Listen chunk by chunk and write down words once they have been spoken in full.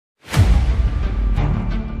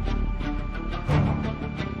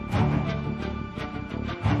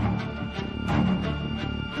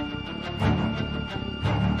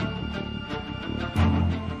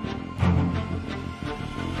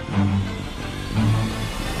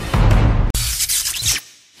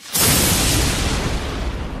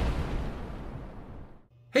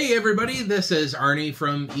Hey everybody, this is Arnie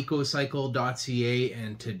from ecocycle.ca,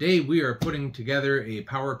 and today we are putting together a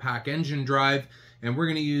PowerPack engine drive, and we're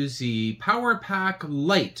going to use the PowerPack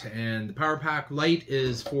LITE. And the PowerPack LITE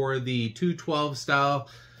is for the 212 style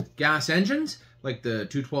gas engines, like the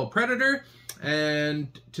 212 Predator. And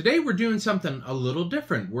today we're doing something a little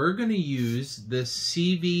different. We're going to use this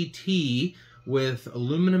CVT with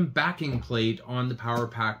aluminum backing plate on the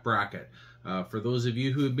PowerPack bracket. For those of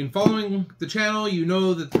you who have been following the channel, you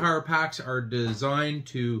know that the PowerPacks are designed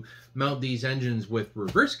to mount these engines with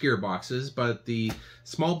reverse gearboxes, but the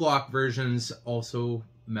small block versions also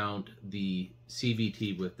mount the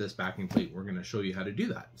CVT with this backing plate. We're going to show you how to do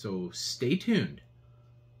that, so stay tuned.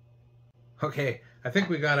 Okay, I think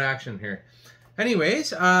we got action here. Anyways,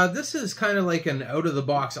 this is kind of like an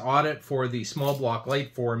out-of-the-box audit for the small block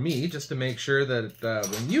LITE for me, just to make sure that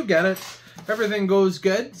when you get it, everything goes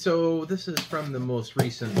good. So this is from the most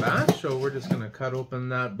recent batch, so we're just going to cut open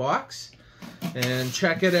that box and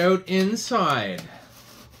check it out inside.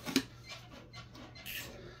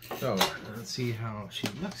 So let's see how she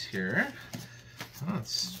looks here. Oh,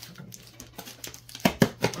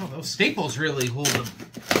 those staples really hold the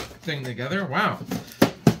thing together. Wow.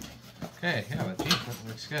 Okay, yeah, that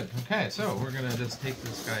looks good. Okay, so we're gonna just take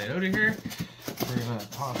this guy out of here. We're gonna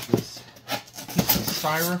pop this piece of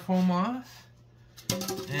styrofoam off.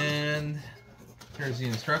 And here's the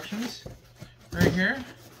instructions right here.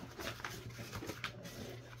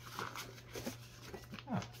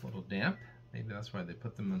 Oh, a little damp. Maybe that's why they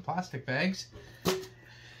put them in plastic bags.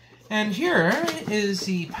 And here is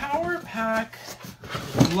the PowerPack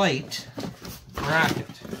LITE bracket.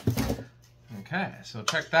 Okay, so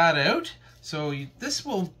check that out. So this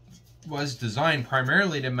was designed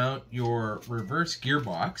primarily to mount your reverse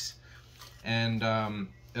gearbox, and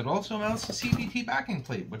it also mounts the CVT backing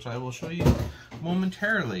plate, which I will show you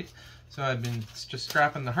momentarily. So I've been just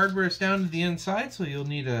strapping the hardwares down to the inside, so you'll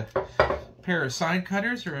need a pair of side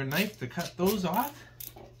cutters or a knife to cut those off.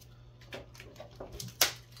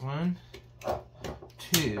 1,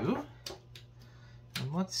 2,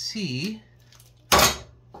 and let's see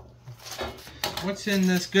what's in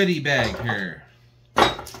this goodie bag here.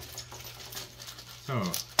 So,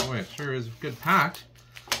 boy, it sure is good packed.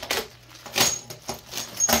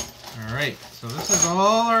 Alright, so this is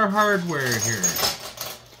all our hardware here.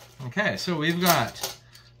 Okay, so we've got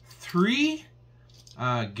 3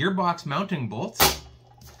 gearbox mounting bolts.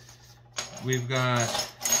 We've got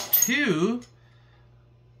 2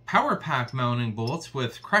 PowerPack mounting bolts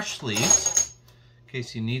with crush sleeves, in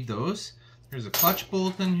case you need those. There's a clutch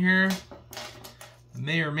bolt in here.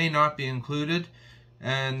 May or may not be included.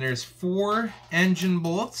 And there's 4 engine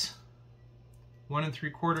bolts, 1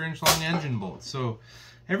 3/4 inch long engine bolts. So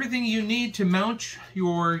everything you need to mount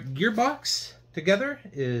your gearbox together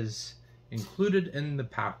is included in the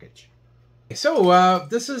package. So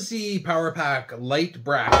this is the PowerPack LITE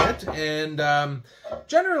bracket, and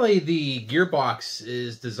generally the gearbox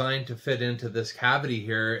is designed to fit into this cavity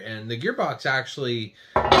here, and the gearbox actually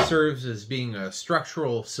serves as being a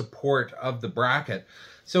structural support of the bracket.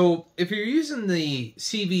 So if you're using the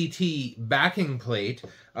CVT backing plate,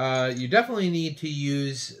 you definitely need to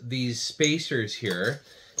use these spacers here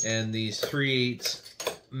and these 3/8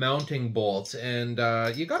 mounting bolts, and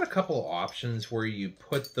you got a couple options where you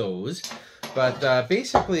put those. But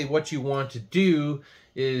basically what you want to do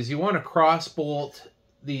is you want to cross bolt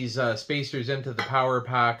these spacers into the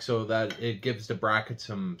PowerPack so that it gives the bracket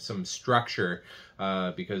some structure,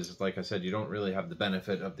 because like I said, you don't really have the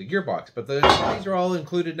benefit of the gearbox. But these are all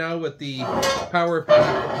included now with the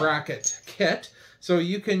PowerPack bracket kit. So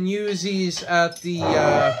you can use these at the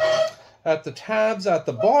tabs at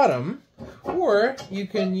the bottom, or you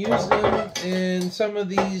can use them in some of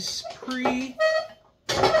these pre-cut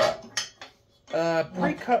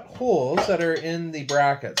holes that are in the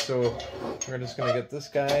bracket. So we're just going to get this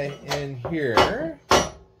guy in here.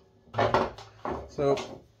 So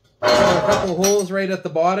a couple holes right at the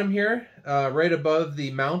bottom here, right above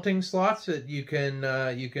the mounting slots that you can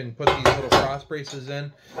put these little cross braces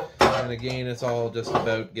in. And again, it's all just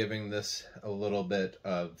about giving this a little bit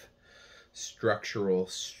of structural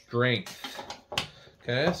strength.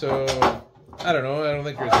 Okay, so I don't know. I don't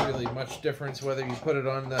think there's really much difference whether you put it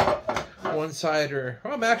on the one side or...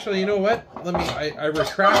 Oh, actually, you know what? I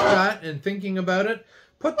retract that, and thinking about it,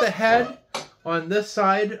 put the head on this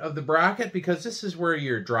side of the bracket, because this is where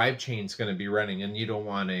your drive chain's going to be running, and you don't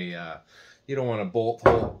want a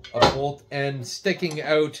bolt end sticking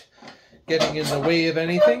out, getting in the way of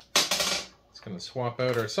anything. Just going to swap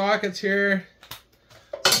out our sockets here.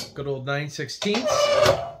 Good old 9/16.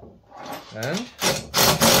 And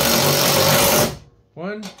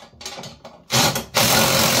 1,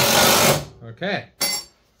 Okay.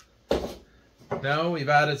 Now we've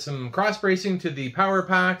added some cross bracing to the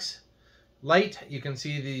PowerPack's LITE. You can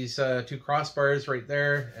see these two crossbars right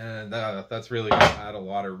there, and that's really going to add a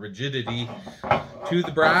lot of rigidity to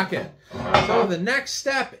the bracket. So the next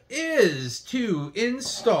step is to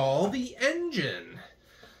install the engine.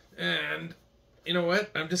 And you know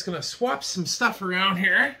what? I'm just going to swap some stuff around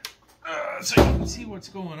here so you can see what's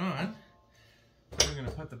going on. We're going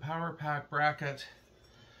to put the PowerPack bracket,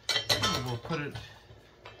 and we'll put it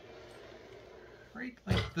right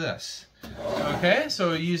like this. Okay,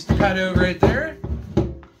 so use the cutout right there.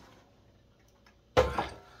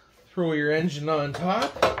 Throw your engine on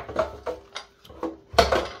top.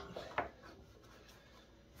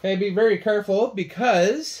 Okay, be very careful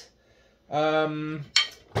because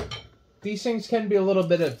these things can be a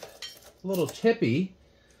little tippy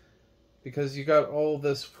because you got all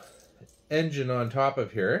this engine on top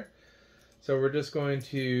of here. So we're just going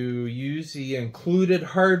to use the included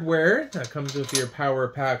hardware that comes with your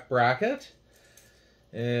PowerPack bracket.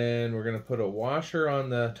 And we're going to put a washer on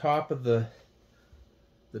the top of the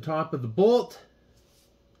bolt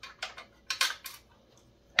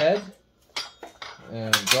head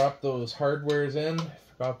and drop those hardwares in.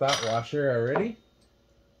 Forgot that washer already.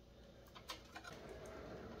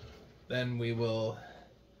 Then we will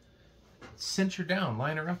cinch her down,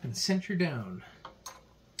 line her up and cinch her down.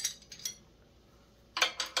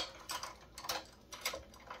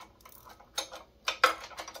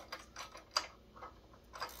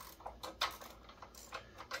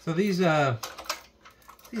 So these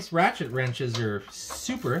ratchet wrenches are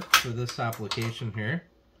super for this application here.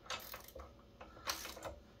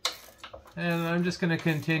 And I'm just going to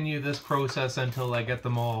continue this process until I get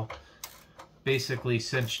them all basically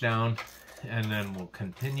cinched down, and then we'll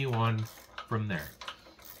continue on from there.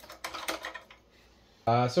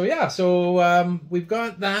 So we've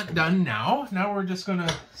got that done now. Now we're just going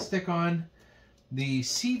to stick on the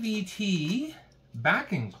CVT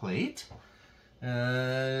backing plate.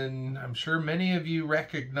 And I'm sure many of you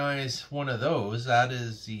recognize one of those. That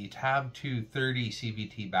is the Tab 230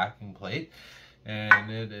 CVT backing plate. And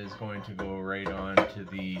it is going to go right on to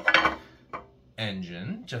the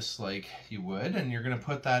engine, just like you would. And you're going to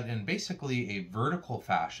put that in basically a vertical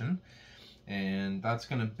fashion. And that's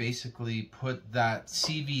going to basically put that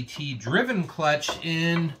CVT driven clutch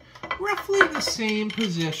in roughly the same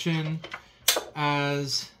position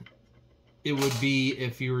as it would be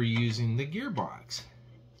if you were using the gearbox.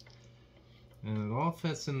 And it all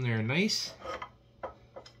fits in there nice. So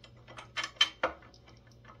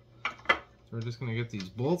we're just going to get these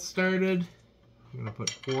bolts started. I'm going to put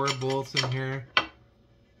 4 bolts in here.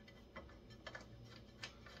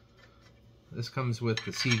 This comes with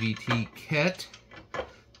the CVT kit,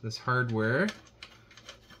 this hardware.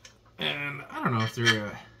 And I don't know if they're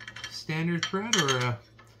a standard thread or a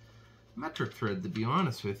metric thread, to be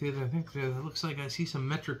honest with you. I think it looks like I see some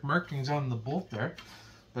metric markings on the bolt there.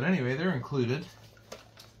 But anyway, they're included.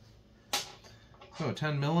 So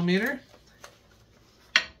 10 millimeter.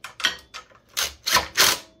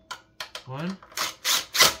 1,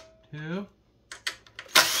 2,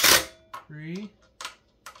 3,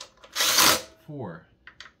 4.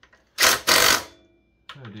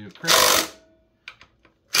 I'll do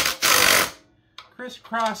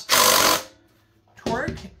crisscross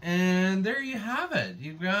torque, and there you have it.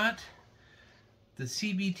 You've got the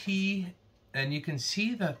CVT, and you can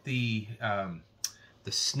see that the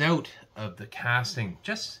snout of the casting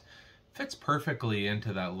just fits perfectly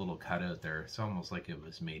into that little cutout there. It's almost like it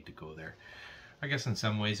was made to go there. I guess in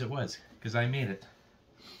some ways it was, because I made it.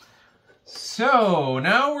 So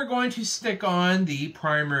now we're going to stick on the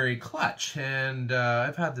primary clutch, and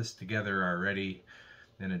I've had this together already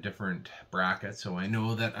in a different bracket, so I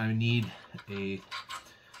know that I need a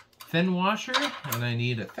thin washer and I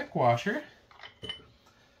need a thick washer.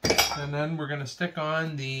 And then we're going to stick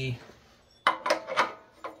on the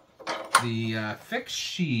fixed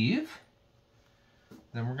sheave.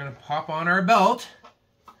 Then we're going to pop on our belt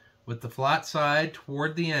with the flat side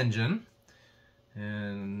toward the engine.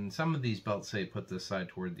 And some of these belts say put this side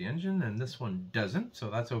toward the engine, and this one doesn't, so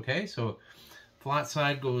that's okay. So flat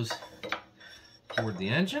side goes toward the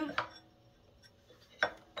engine. I'm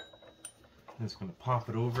just going to pop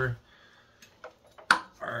it over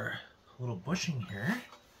our little bushing here.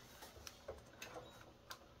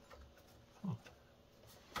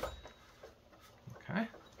 Okay,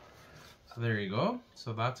 so there you go.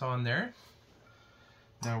 So that's on there.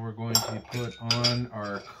 Now we're going to put on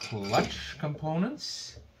our clutch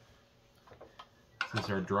components. This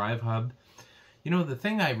is our drive hub. You know, the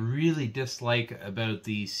thing I really dislike about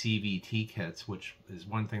these CVT kits, which is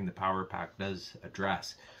one thing the PowerPack does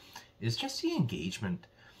address, is just the engagement.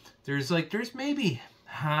 There's maybe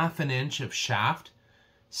 1/2 inch of shaft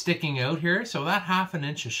sticking out here. So that 1/2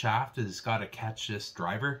 inch of shaft has got to catch this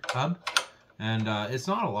driver hub. And it's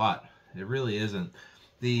not a lot. It really isn't.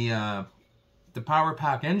 The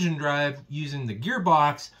PowerPack engine drive using the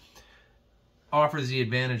gearbox offers the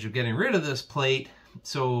advantage of getting rid of this plate.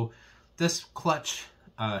 So this clutch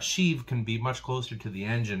sheave can be much closer to the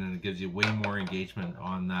engine, and it gives you way more engagement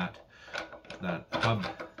on that hub,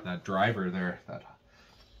 that driver there, that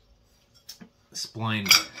spline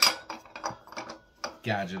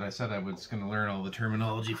gadget. I said I was going to learn all the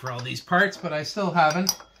terminology for all these parts, but I still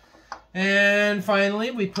haven't. And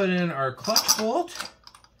finally, we put in our clutch bolt.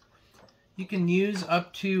 You can use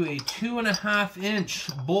up to a 2.5 inch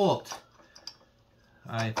bolt,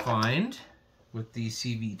 I find, with these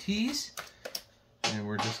CVTs. And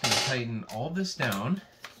we're just going to tighten all this down.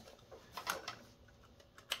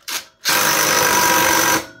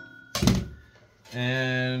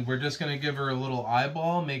 And we're just going to give her a little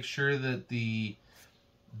eyeball, make sure that the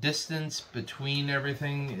distance between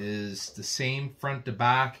everything is the same front to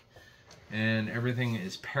back and everything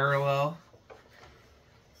is parallel.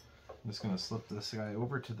 I'm just going to slip this guy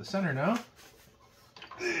over to the center now.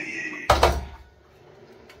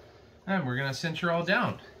 And we're going to cinch her all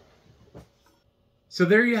down. So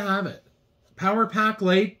there you have it. PowerPack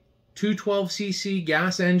LITE 212cc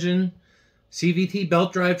gas engine, CVT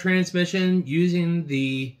belt drive transmission using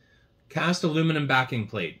the cast aluminum backing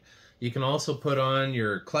plate. You can also put on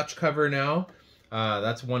your clutch cover now.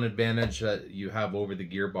 That's one advantage that you have over the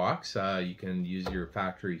gearbox. You can use your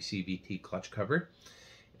factory CVT clutch cover.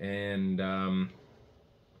 And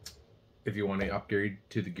if you want to upgrade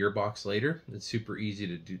to the gearbox later, it's super easy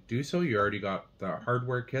to do so. You already got the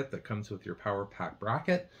hardware kit that comes with your PowerPack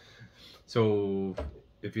bracket. So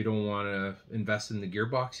if you don't want to invest in the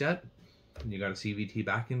gearbox yet, and you got a CVT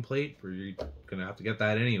backing plate, or you're going to have to get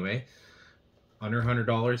that anyway, under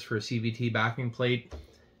 $100 for a CVT backing plate.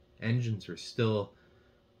 Engines are still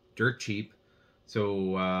dirt cheap.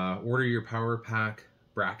 So order your PowerPack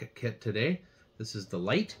bracket kit today. This is the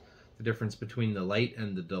LITE. The difference between the LITE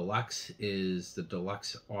and the Deluxe is the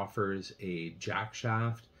Deluxe offers a jack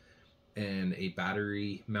shaft and a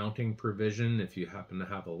battery mounting provision if you happen to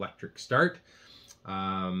have electric start.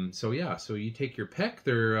 So yeah, so you take your pick.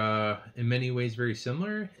 They're in many ways very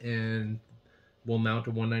similar, and we'll mount a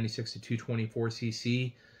 196 to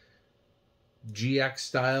 224cc GX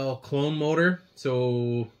style clone motor.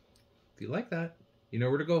 So if you like that, you know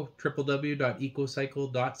where to go.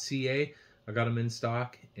 www.ecocycle.ca. I got them in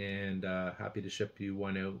stock, and happy to ship you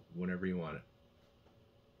one out whenever you want it.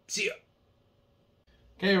 See ya.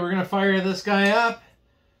 Okay, we're gonna fire this guy up,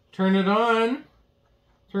 turn it on,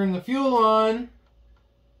 turn the fuel on,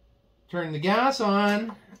 turn the gas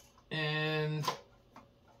on, and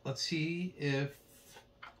let's see if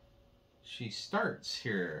she starts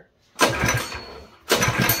here.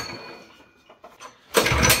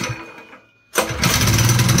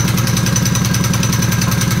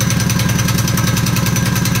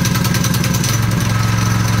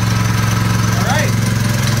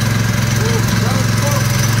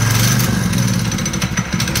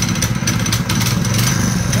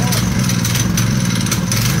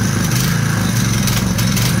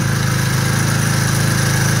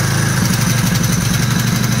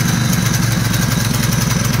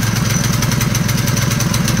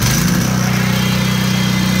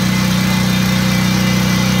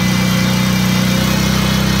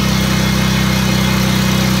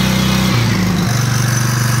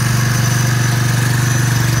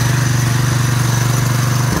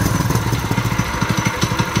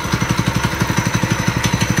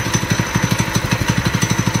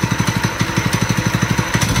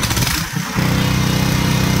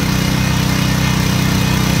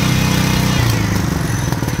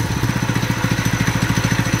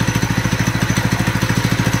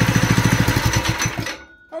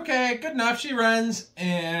 Okay, good enough. She runs,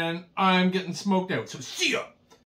 and I'm getting smoked out. So see ya.